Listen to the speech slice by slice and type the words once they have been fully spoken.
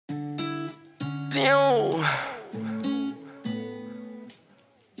Zeal.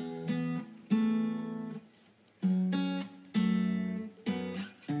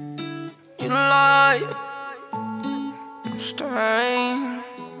 You lie, strain.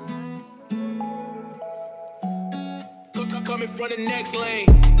 Coming from the next lane.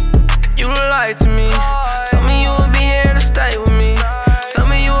 You lied to me. Tell me you would be here to stay with me. Tell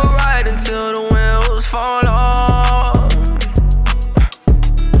me you would ride until the wheels fall off.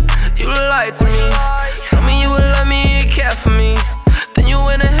 You lied to me. Tell me you would love me and care for me. Then you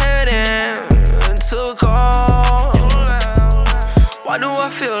went ahead and took off. Why do I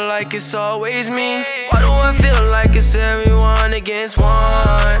feel like it's always me? Why do I feel like it's everyone against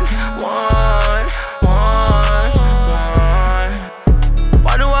one?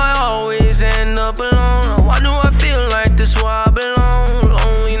 Why do I always end up alone? Why do I feel like this is where I belong?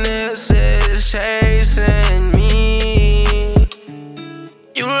 Loneliness is chasing me.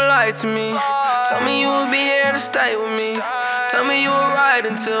 You lied to me. Tell me you would be here to stay with me. Tell me you would ride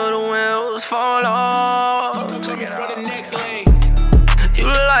until the wheels fall off. Coming from the next lane. You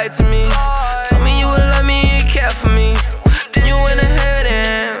lied to me. Told me you would love me and care for me. Then you went ahead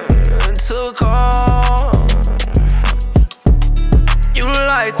and took off. You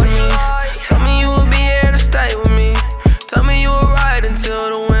lied to me. Told me you would be here to stay with me. Tell me you would ride until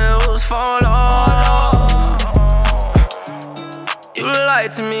the wheels fall off. You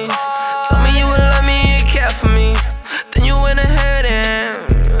lied to me.